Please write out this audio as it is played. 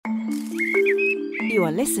You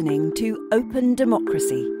are listening to Open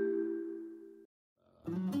Democracy.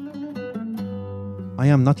 I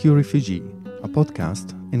Am Not Your Refugee, a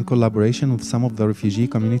podcast in collaboration with some of the refugee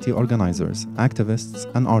community organizers, activists,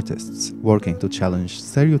 and artists working to challenge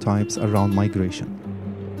stereotypes around migration.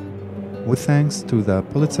 With thanks to the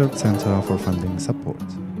Pulitzer Center for funding support.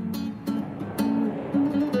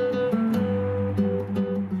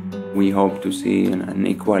 We hope to see an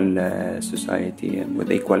equal society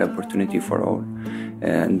with equal opportunity for all,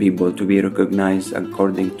 and people to be recognized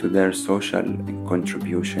according to their social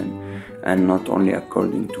contribution and not only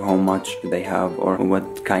according to how much they have or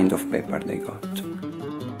what kind of paper they got.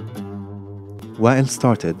 Wael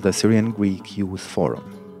started the Syrian Greek Youth Forum,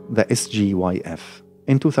 the SGYF,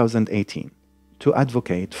 in 2018 to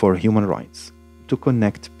advocate for human rights, to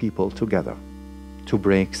connect people together, to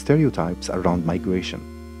break stereotypes around migration,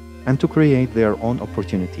 and to create their own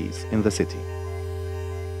opportunities in the city.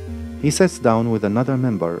 He sits down with another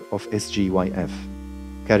member of SGYF,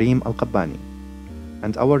 Kareem Al Kabbani,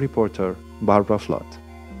 and our reporter, Bairbre Flood,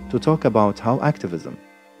 to talk about how activism,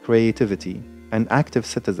 creativity, and active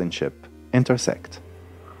citizenship intersect.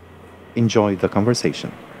 Enjoy the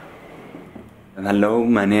conversation. Hello,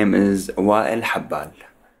 my name is Wael Habbal.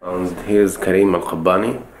 And here's Kareem Al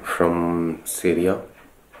Kabbani from Syria,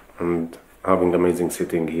 and having amazing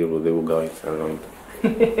sitting here with you guys around.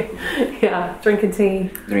 Yeah, drinking tea.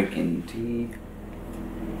 Drinking tea.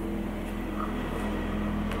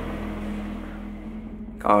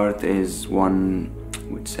 Art is one,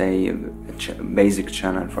 would say, a basic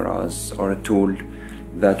channel for us, or a tool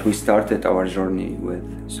that we started our journey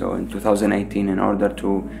with. So in 2018, in order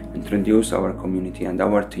to introduce our community and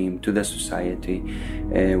our team to the society,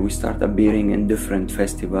 we started appearing in different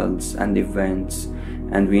festivals and events,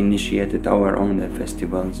 and we initiated our own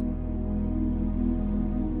festivals.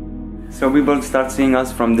 So people start seeing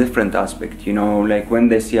us from different aspects, you know, like when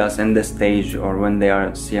they see us in the stage or when they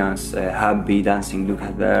see us happy, dancing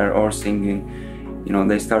together or singing, you know,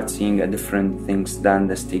 they start seeing different things than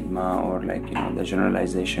the stigma or like, you know, the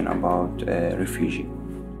generalization about refugee.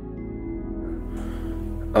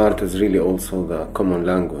 Art is really also the common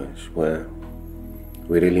language where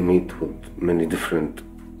we really meet with many different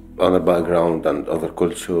other background and other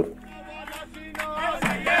culture.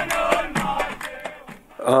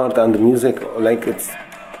 Art and music, like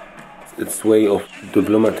it's way of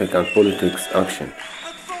diplomatic and politics action.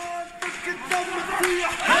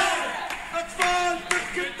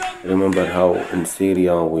 Remember how in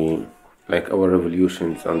Syria our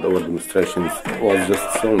revolutions and our demonstrations was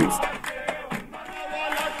just songs.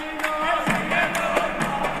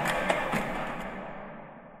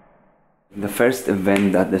 The first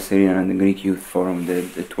event that the Syrian and the Greek Youth Forum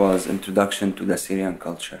did, it was Introduction to the Syrian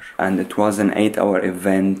Culture. And it was an 8-hour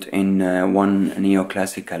event in one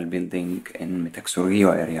neoclassical building in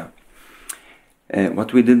Metaxorio area.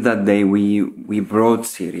 What we did that day, we brought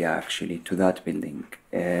Syria actually to that building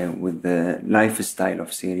with the lifestyle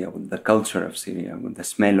of Syria, with the culture of Syria, with the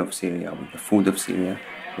smell of Syria, with the food of Syria,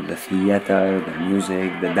 with the theater, the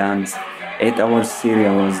music, the dance. 8 hours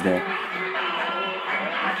Syria was there.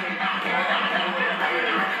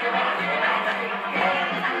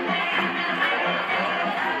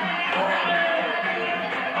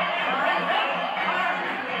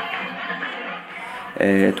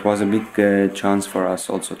 It was a big chance for us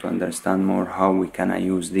also to understand more how we can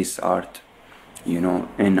use this art, you know,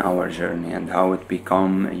 in our journey, and how it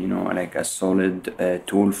become, you know, like a solid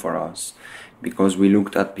tool for us, because we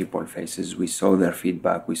looked at people's faces, we saw their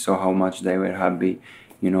feedback, we saw how much they were happy,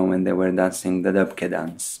 you know, when they were dancing the Dabke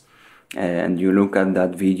dance. And you look at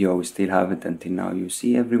that video, we still have it until now, you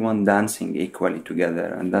see everyone dancing equally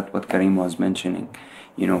together, and that's what Kareem was mentioning.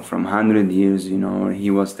 You know, from 100 years, you know,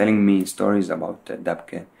 he was telling me stories about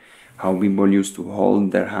Dabke, how people used to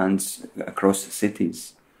hold their hands across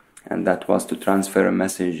cities, and that was to transfer a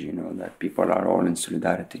message, you know, that people are all in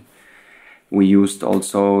solidarity. We used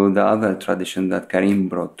also the other tradition that Kareem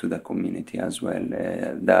brought to the community as well,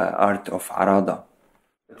 the art of Arada.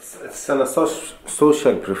 It's a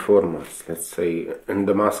social performance, let's say, in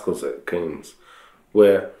Damascus games,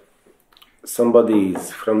 where somebody is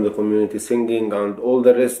from the community singing and all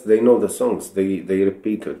the rest, they know the songs, they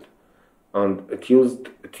repeat it. And it used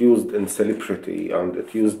in celebrity and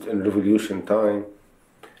it used in revolution time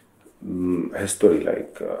history,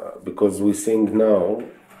 like, because we sing now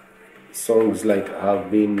songs like have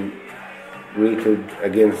been rated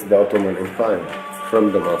against the Ottoman Empire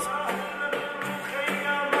from Damascus.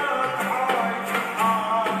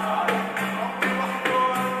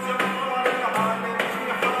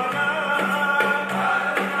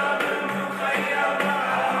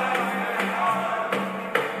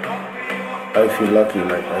 I feel lucky,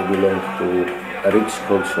 like I belong to a rich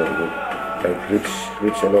culture with like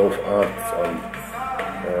rich a lot of arts and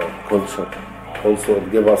culture. Also,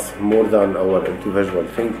 it gives us more than our individual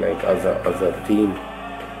thing. Like as a team,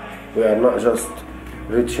 we are not just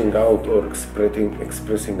reaching out or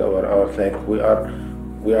expressing our art. Like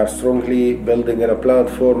we are strongly building in a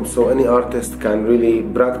platform so any artist can really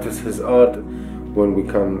practice his art when we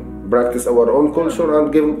can practice our own culture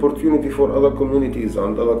and give opportunity for other communities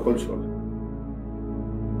and other cultures.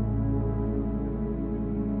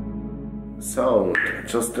 Sound,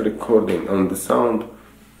 just recording on the sound.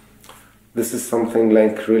 This is something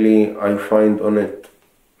like really I find on it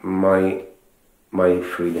my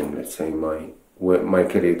freedom, let's say, my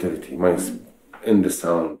creativity, in the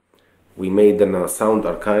sound. We made a sound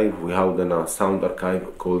archive. We have a sound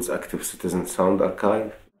archive called Active Citizen Sound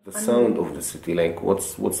Archive. The sound of the city, like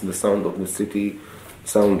what's the sound of the city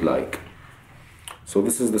sound like? So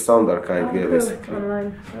this is the sound archive here, basically.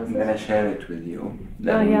 I'm gonna share it with you.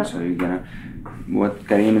 So you're gonna. What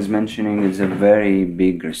Kareem is mentioning is a very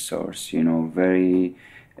big resource. You know,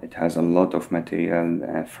 It has a lot of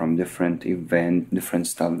material from different events, different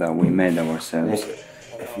stuff that we made ourselves.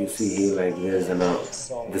 If you see here, like there's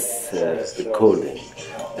this recording.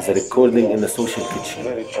 It's a recording in a social kitchen.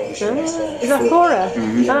 Is that Flora?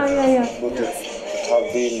 Mm-hmm. Ah, yeah. It has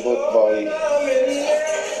been bought by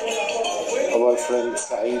our friend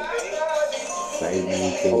Saeed.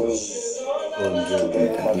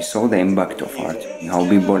 We saw the impact of art, how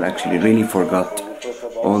people actually really forgot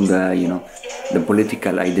all the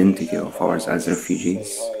political identity of ours as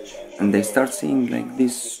refugees, and they start seeing like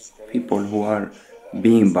these people who are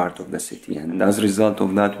being part of the city, and as a result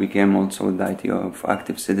of that we came also with the idea of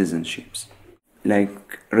active citizenships.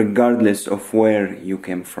 Like regardless of where you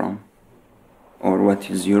came from or what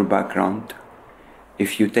is your background,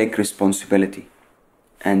 if you take responsibility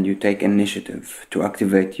and you take initiative to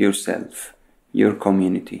activate yourself, your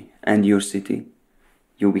community and your city,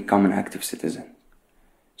 you become an active citizen.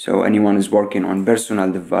 So anyone is working on personal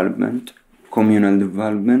development, communal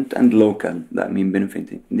development and local, that mean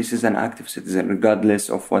benefiting. This is an active citizen regardless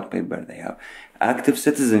of what paper they have. Active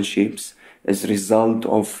citizenships is a result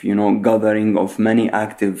of, gathering of many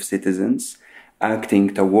active citizens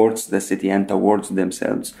acting towards the city and towards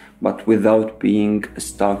themselves, but without being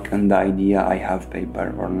stuck in the idea I have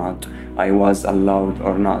paper or not, I was allowed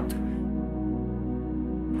or not.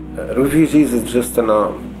 Refugees is just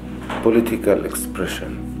a political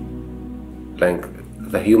expression. Like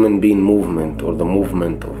the human being movement or the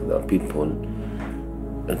movement of the people,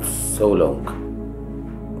 it's so long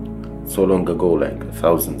ago, like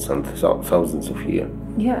thousands and thousands of years.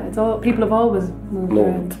 Yeah, it's all people have always moved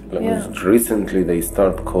around. Like recently they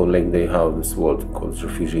start calling, they have this word called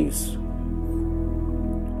refugees.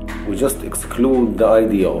 We just exclude the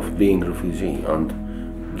idea of being refugee and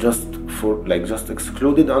just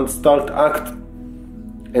exclude it and start act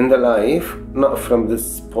in the life, not from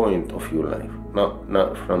this point of your life,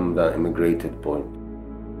 not from the immigrated point.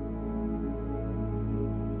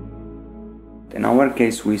 In our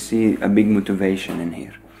case, we see a big motivation in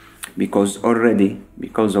here, because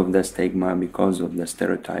of the stigma, because of the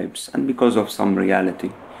stereotypes, and because of some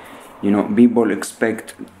reality, people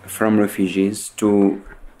expect from refugees to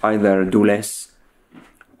either do less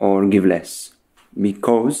or give less,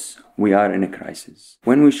 because we are in a crisis.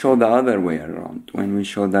 When we show the other way around, when we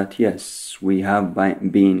show that yes, we have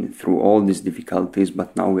been through all these difficulties,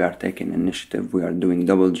 but now we are taking initiative, we are doing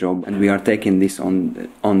double job, and we are taking this on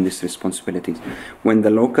these responsibilities. When the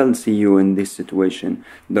locals see you in this situation,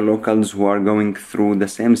 the locals who are going through the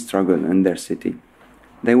same struggle in their city,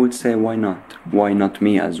 they would say, why not? Why not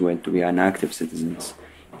me as well to be an active citizens?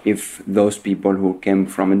 If those people who came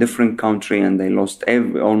from a different country and they lost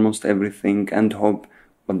almost everything and hope,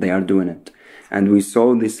 but they are doing it. And we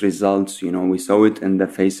saw these results, we saw it in the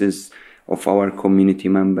faces of our community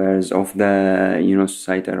members, of the,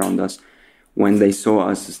 society around us, when they saw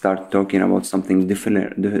us start talking about something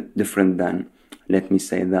different than, let me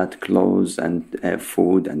say that, clothes and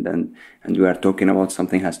food, and we are talking about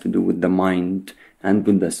something has to do with the mind and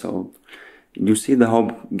with the soul. You see the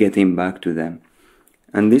hope getting back to them.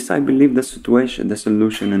 And this, I believe, the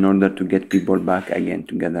solution in order to get people back again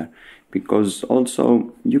together. Because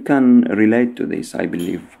also, you can relate to this, I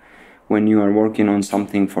believe. When you are working on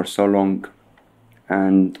something for so long,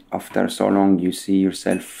 and after so long, you see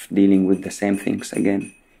yourself dealing with the same things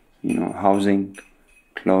again. Housing,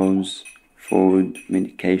 clothes, food,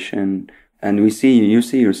 medication. And you see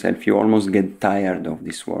yourself, you almost get tired of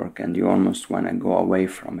this work and you almost want to go away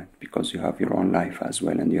from it because you have your own life as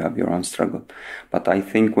well and you have your own struggle. But I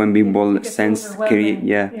think when people sense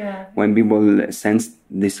when people sense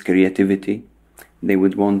this creativity, they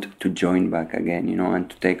would want to join back again, you know, and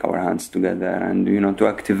to take our hands together and, you know, to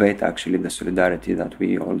activate actually the solidarity that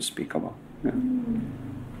we all speak about. Yeah.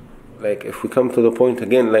 Like if we come to the point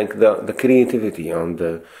again, like the creativity and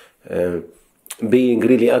being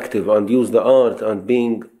really active and use the art and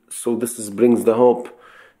being, so brings the hope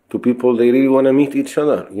to people. They really want to meet each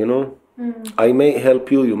other, you know. I may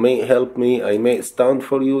help you, you may help me, I may stand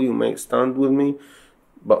for you, you may stand with me,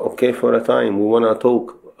 but okay, for a time we want to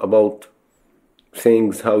talk about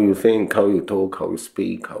things, how you think, how you talk, how you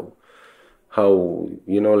speak, how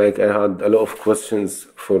you know, like I had a lot of questions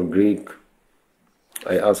for Greek.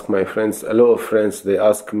 I ask my friends, a lot of friends,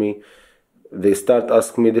 they start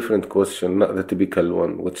asking me different questions, not the typical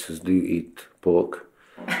one, which is, do you eat pork?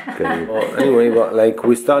 Anyway, but like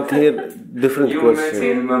we start here, different questions.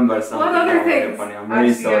 You remember something. What other things? I'm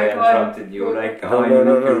really sorry I interrupted you. Like, you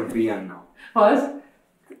look European now. What?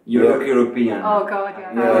 You look European. Oh God,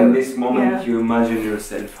 yeah. In this moment, you imagine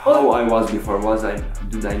yourself how I was before.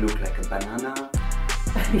 Did I look like a banana?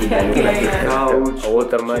 Did I look like a couch? A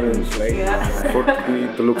watermelon, like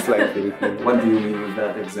it looks like European. What do you mean with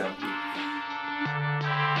that example?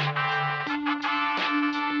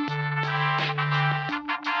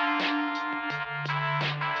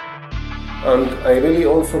 And I really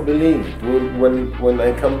also believe when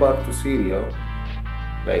I come back to Syria,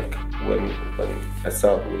 like when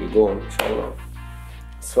Assad will go, inshallah.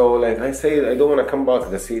 So like I say, I don't want to come back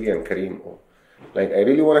the Syrian Kareem. Like I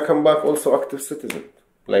really want to come back also active citizen.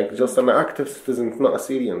 Like just an active citizen, not a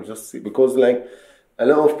Syrian, just because like a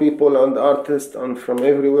lot of people and artists and from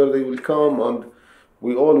everywhere they will come and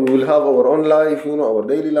we will have our own life, you know, our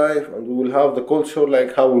daily life, and we will have the culture,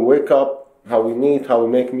 like how we wake up, how we meet, how we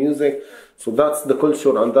make music. So that's the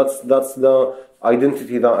culture and that's the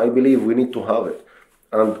identity that I believe we need to have it.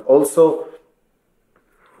 And also,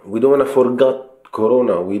 we don't want to forget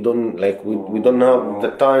Corona. We don't have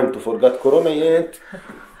the time to forget Corona yet.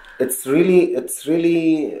 It's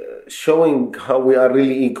really showing how we are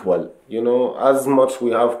really equal. You know, as much we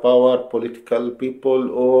have power, political people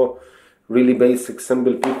or really basic,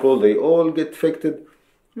 simple people, they all get affected.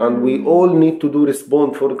 And we all need to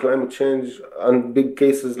respond for climate change and big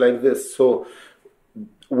cases like this. So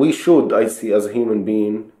we should, I see as a human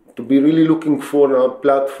being, to be really looking for a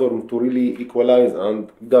platform to really equalize and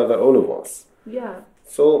gather all of us. Yeah.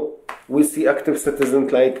 So we see active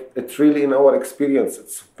citizens like it's really in our experience, it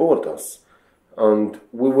support us. And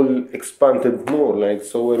we will expand it more, like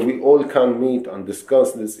so where we all can meet and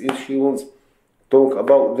discuss these issues, talk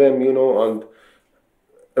about them, you know, and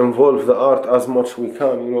involve the art as much we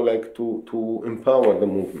can, you know, like to empower the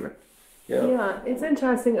movement. Yeah, it's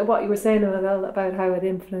interesting what you were saying about how it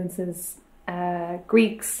influences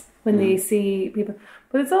Greeks when they see people.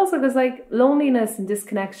 But it's also because like loneliness and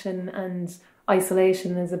disconnection and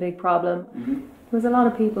isolation is a big problem. There's a lot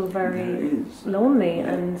of people very lonely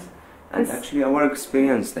and actually our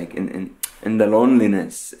experience like in the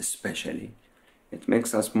loneliness especially, it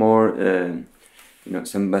makes us more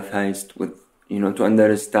sympathized with, to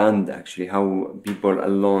understand actually how people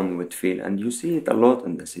alone would feel. And you see it a lot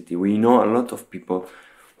in the city. We know a lot of people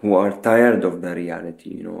who are tired of the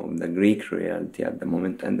reality, of the Greek reality at the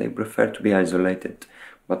moment, and they prefer to be isolated.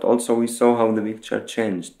 But also we saw how the picture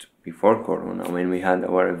changed before Corona, when we had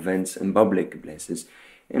our events in public places,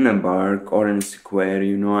 in a park or in a square,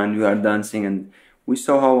 and we are dancing, and we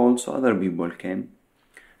saw how also other people came.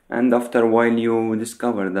 And after a while you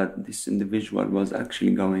discover that this individual was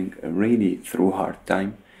actually going really through hard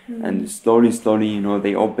time. And slowly,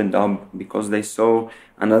 they opened up because they saw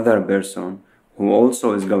another person who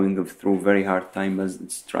also is going through very hard time, as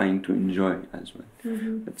it's trying to enjoy as well.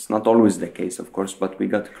 It's not always the case, of course, but we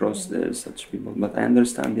got across such people. But I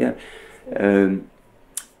understand, and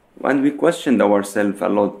we questioned ourselves a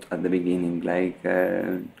lot at the beginning,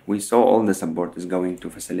 we saw all the support is going to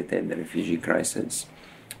facilitate the refugee crisis.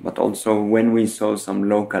 But also when we saw some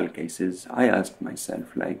local cases, I asked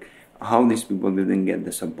myself, how these people didn't get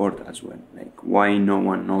the support as well? Why no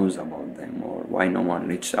one knows about them, or why no one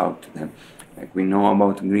reached out to them? We know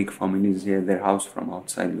about Greek families here, their house from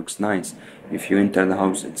outside looks nice. If you enter the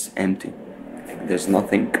house, it's empty. There's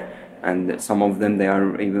nothing. And some of them, they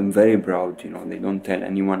are even very proud, they don't tell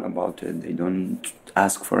anyone about it. They don't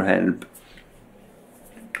ask for help.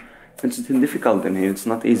 It's difficult in here, it's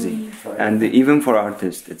not easy. And even for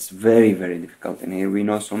artists, it's very, very difficult in here. We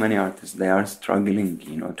know so many artists, they are struggling,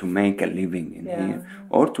 you know, to make a living in here.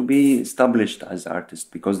 Or to be established as artists,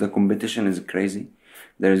 because the competition is crazy.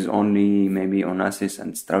 There is only maybe Onassis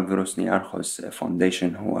and Stavros Niarchos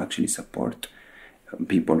Foundation who actually support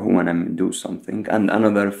people who want to do something. And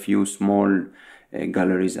another few small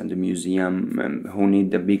galleries and the museum who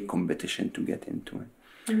need a big competition to get into it.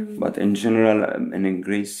 But in general, in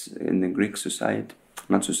Greece, in the Greek society,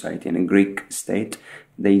 not society, in the Greek state,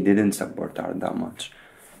 they didn't support art that much,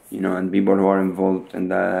 you know. And people who are involved in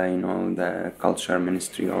the, you know, the culture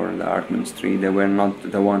ministry or the art ministry, they were not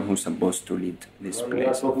the one who's supposed to lead this place. We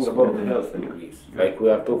are talking about the health in Greece, like we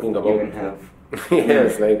are talking about health.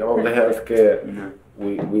 Yes, like all the healthcare.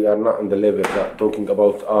 We are not on the level that talking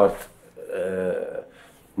about art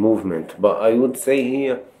movement. But I would say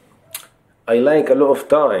here, I like a lot of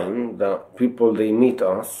time that people, they meet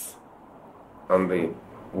us and they,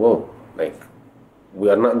 whoa, like we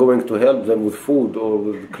are not going to help them with food or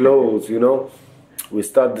with clothes, you know. We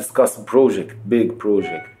start discuss project, big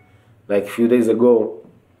project. Like a few days ago,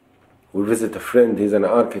 we visit a friend, he's an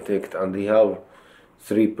architect, and he have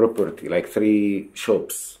 3 property, like 3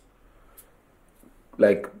 shops,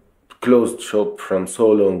 like closed shop from so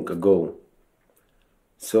long ago.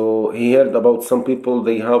 So he heard about some people,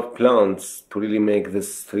 they have plans to really make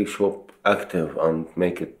this 3 shop active and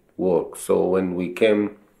make it work. So when we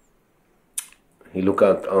came, he looked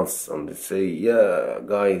at us and they say, yeah,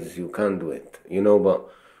 guys, you can do it, you know. But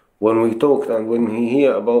when we talked and when he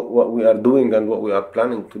hear about what we are doing and what we are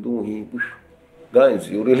planning to do, he, guys,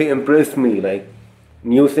 you really impressed me. Like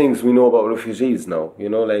new things we know about refugees now, you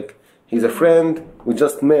know, like he's a friend, we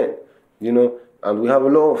just met, you know. And we have a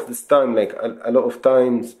lot of this time, like a lot of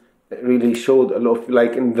times it really showed a lot of,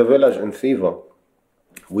 like in the village in Thiva,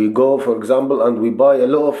 we go, for example, and we buy a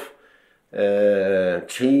lot of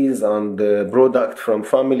cheese and product from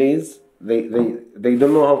families. They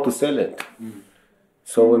don't know how to sell it.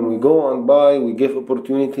 So when we go and buy, we give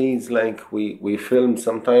opportunities, like we filmed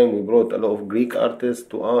sometime, we brought a lot of Greek artists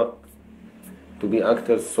to art, to be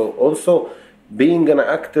actors. So also, being an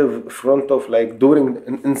active front of, like, during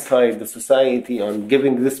inside the society and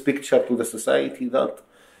giving this picture to the society, that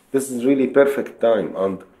this is really perfect time.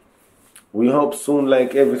 And we hope soon,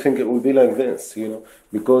 like, everything it will be like this, you know.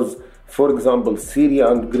 Because, for example, Syria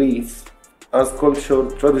and Greece, as culture,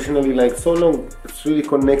 traditionally, like, so long, it's really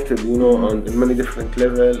connected, you know, and in many different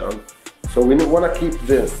levels. And so we want to keep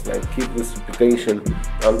this, like, keep this reputation.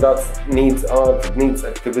 And that needs art, it needs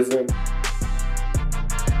activism.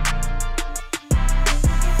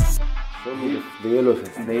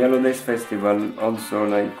 The Yellow Days Festival also,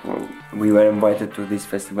 like, well, we were invited to this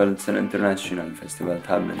festival. It's an international festival. It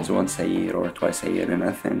happens once a year or twice a year in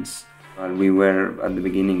Athens. Well, we were at the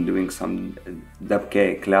beginning doing some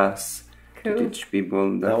dabke class to teach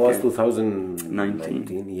people. That was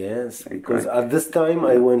 2019, yes. Because at this time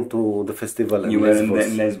I went to the festival in Lesbos. You were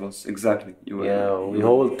in Lesbos, exactly. You were, yeah, we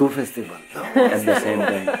hold 2 festivals at the same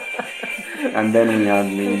time. And then we had,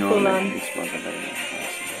 you know, like, this was a very nice.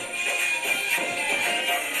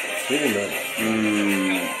 Really nice.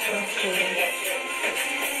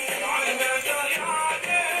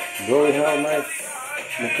 Bro, you have nice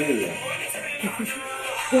material.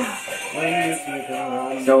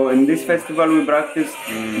 So in this festival we practiced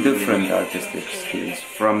different artistic skills,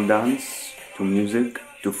 from dance to music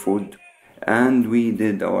to food. And we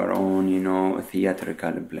did our own, you know,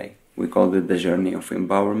 theatrical play. We called it The Journey of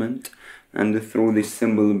Empowerment. And through this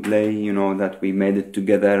simple play, you know, that we made it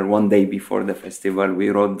together one day before the festival, we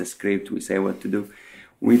wrote the script, we say what to do.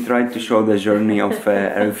 We tried to show the journey of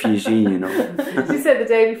a refugee, you know. You said the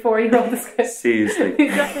day before you wrote the script. Seriously.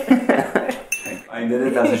 I did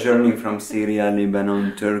it as a journey from Syria,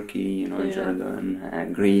 Lebanon, Turkey, you know,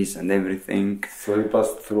 Jordan, Greece and everything. So we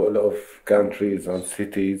passed through a lot of countries and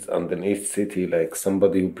cities, and in each city, like,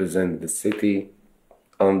 somebody who presents the city,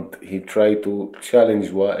 and he tried to challenge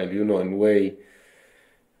Wael, you know, in a way,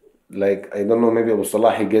 like, I don't know, maybe Abu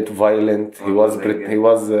Salah, he get violent. He was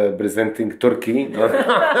presenting Turkey.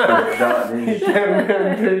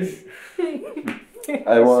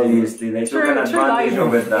 Seriously, they took an advantage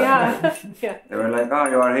of it. Yeah. They were like, oh,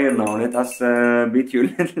 you are here now, let us beat you a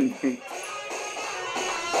little bit.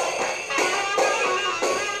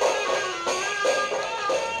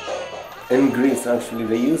 In Greece, actually,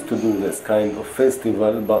 they used to do this kind of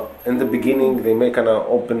festival, but in the beginning, they make an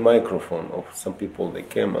open microphone of some people. They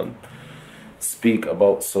came and speak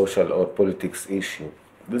about social or politics issue.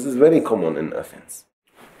 This is very common in Athens.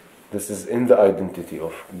 This is in the identity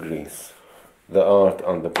of Greece, the art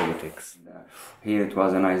and the politics. Here it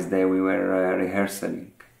was a nice day. We were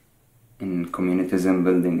rehearsing in communitism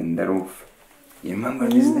building in the roof. You remember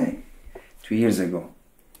this day? 2 years ago.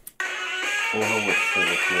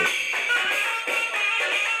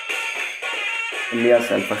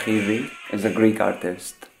 Ilyas Al-Fakhidi is a Greek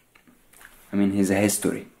artist. I mean, he's a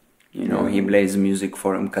history. You know, he plays music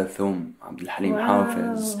for Kulthum, Abdul Halim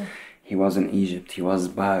Hafiz. He was in Egypt, he was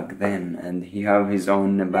back then, and he have his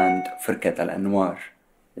own band, Firkat Al-Anwar.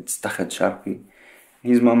 It's Takhat Sharqi.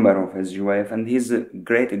 He's member of SGYF, and he's a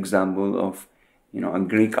great example of, you know, a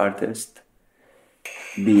Greek artist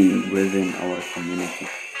being within our community.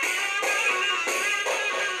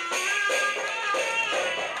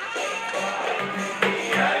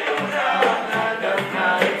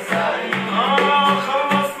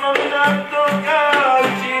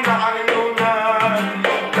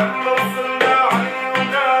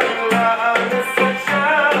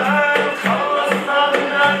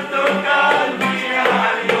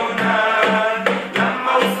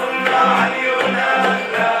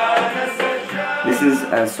 This is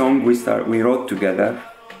a song we wrote together.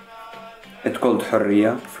 It's called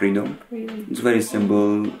Hurriya, freedom. It's a very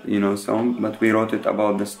simple, you know, song, but we wrote it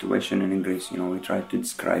about the situation in Greece. You know, we tried to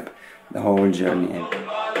describe the whole journey.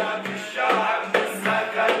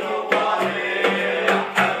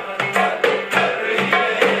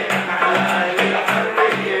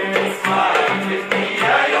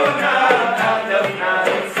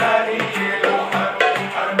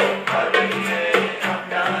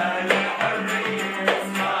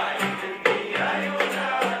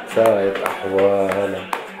 ساعد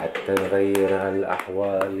أحوالك حتى نغير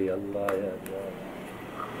هالأحوال يلا يا الله.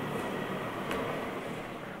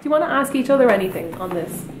 Do you want to ask each other anything on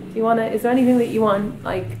this? Is there anything that you want,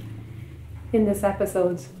 like, in this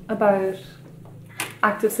episode about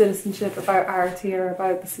active citizenship, about art here,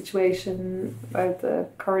 about the situation, about the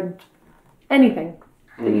current, anything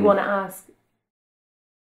that you want to ask?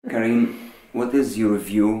 Kareem, what is your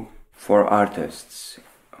view for artists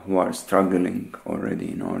who are struggling already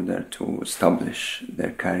in order to establish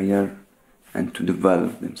their career and to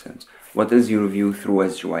develop themselves? What is your view through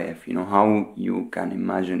SGYF? You know, how you can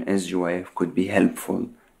imagine SGYF could be helpful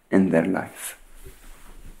in their life?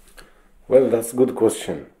 Well, that's a good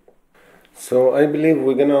question. So I believe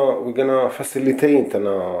we're gonna facilitate an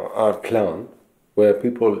art plan where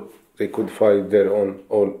people, they could find their own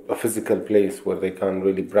or a physical place where they can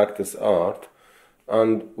really practice art.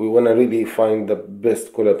 And we want to really find the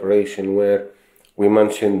best collaboration where we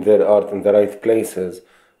mention their art in the right places,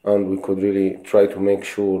 and we could really try to make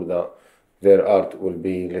sure that their art will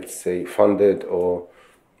be, let's say, funded or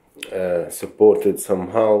supported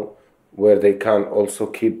somehow, where they can also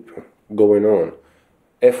keep going on.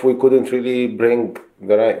 If we couldn't really bring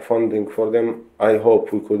the right funding for them, I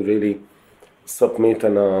hope we could really submit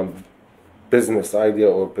a business idea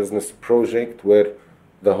or business project where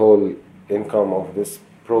the whole income of this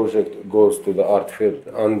project goes to the art field.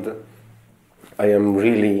 And I am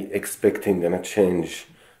really expecting a change,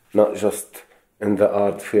 not just in the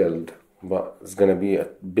art field, but it's going to be a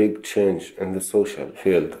big change in the social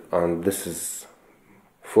field. And this is,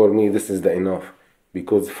 for me, this is the enough,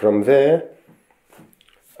 because from there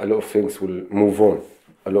a lot of things will move on,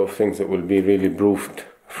 a lot of things that will be really proved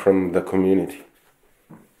from the community.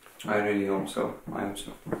 I really hope so. I hope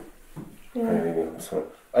so. Yeah. I really hope so.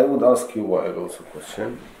 I would ask you what also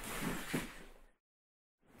question.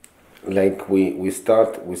 Like we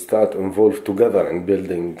start involved together in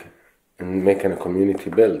building and making a community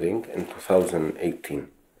building in 2018.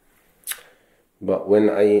 But when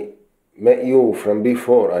I met you from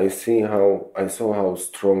before, I saw how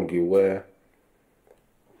strong you were,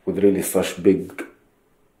 with really such big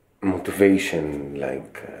motivation,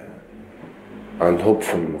 and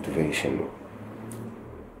hopeful motivation.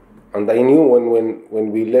 And I knew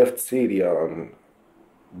when we left Syria and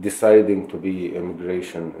deciding to be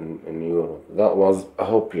immigration in Europe, that was a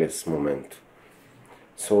hopeless moment.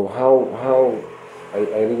 So I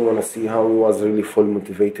really want to see how he was really full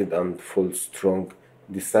motivated and full strong,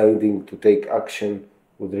 deciding to take action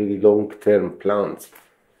with really long-term plans.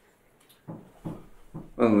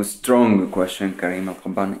 Well, a strong question, Kareem Al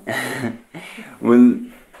Kabbani. Well,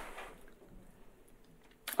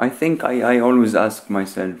 I think I always ask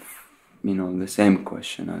myself, you know, the same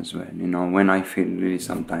question as well. You know, when I feel really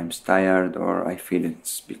sometimes tired, or I feel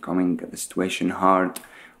it's becoming the situation hard,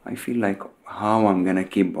 I feel like how I'm gonna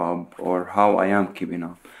keep up, or how I am keeping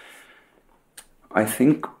up. I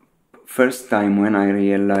think first time when I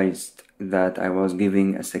realized that I was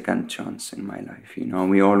giving a second chance in my life. You know,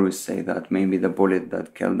 we always say that maybe the bullet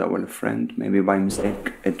that killed our friend, maybe by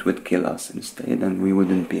mistake it would kill us instead, and we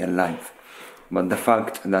wouldn't be alive. But the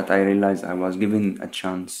fact that I realized I was given a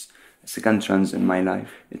chance, a second chance in my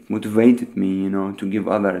life. It motivated me, to give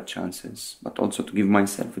other chances, but also to give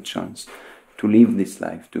myself a chance to live this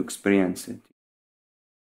life, to experience it.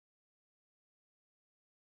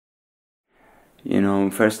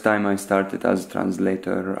 First time I started as a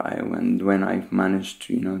translator, when I managed,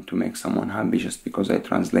 to make someone happy just because I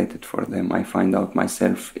translated for them, I find out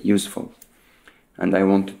myself useful. And I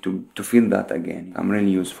wanted to feel that again. I'm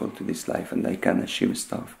really useful to this life and I can achieve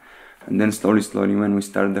stuff. And then slowly, when we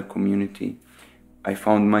started the community, I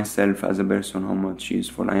found myself as a person how much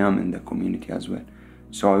useful I am in the community as well.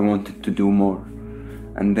 So I wanted to do more.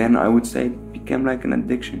 And then I would say it became like an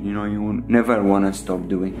addiction. You never want to stop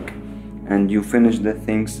doing. And you finish the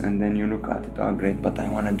things and then you look at it, oh great, but I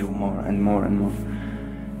want to do more and more and more.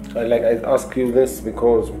 I ask you this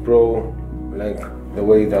because, bro, the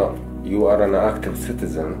way that you are an active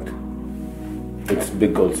citizen, it's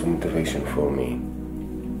big also motivation for me.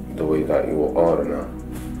 The way that you are now.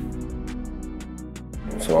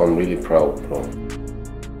 So I'm really proud, bro.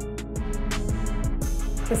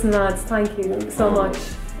 Listen, lads, thank you so much.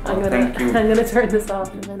 I'm gonna turn this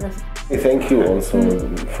off in a minute. Thank you also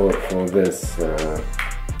for this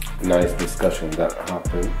nice discussion that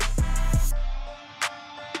happened.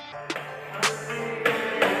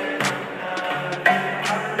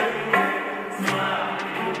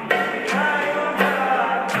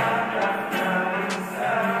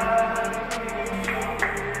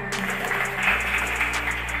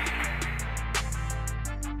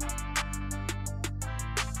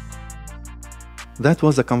 That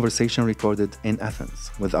was a conversation recorded in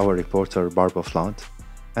Athens with our reporter Bairbre Flood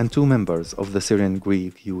and two members of the Syrian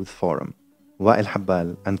Greek Youth Forum, Wael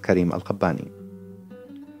Habbal and Kareem Al Kabbani.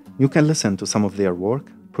 You can listen to some of their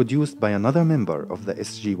work produced by another member of the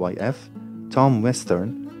SGYF, Tom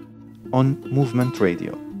Western, on Movement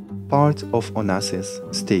Radio, part of Onassis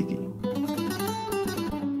Stegi.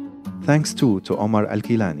 Thanks too to Omar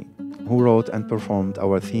Al-Kilani, who wrote and performed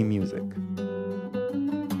our theme music.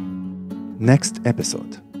 Next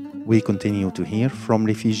episode, we continue to hear from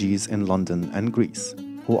refugees in London and Greece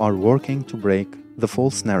who are working to break the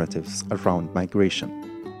false narratives around migration.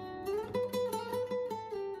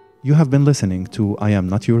 You have been listening to I Am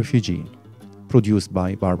Not Your Refugee, produced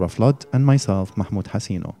by Bairbre Flood and myself, Mahmoud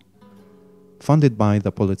Hasino, funded by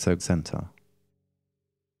the Pulitzer Center.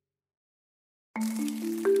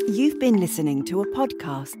 You've been listening to a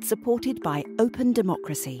podcast supported by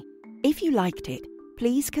openDemocracy. If you liked it,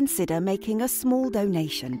 please consider making a small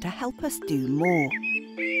donation to help us do more.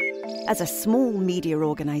 As a small media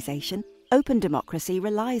organisation, openDemocracy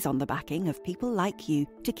relies on the backing of people like you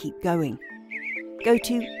to keep going. Go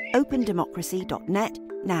to opendemocracy.net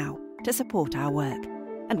now to support our work.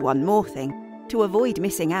 And one more thing, to avoid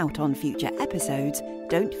missing out on future episodes,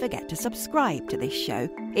 don't forget to subscribe to this show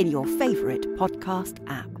in your favourite podcast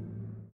app.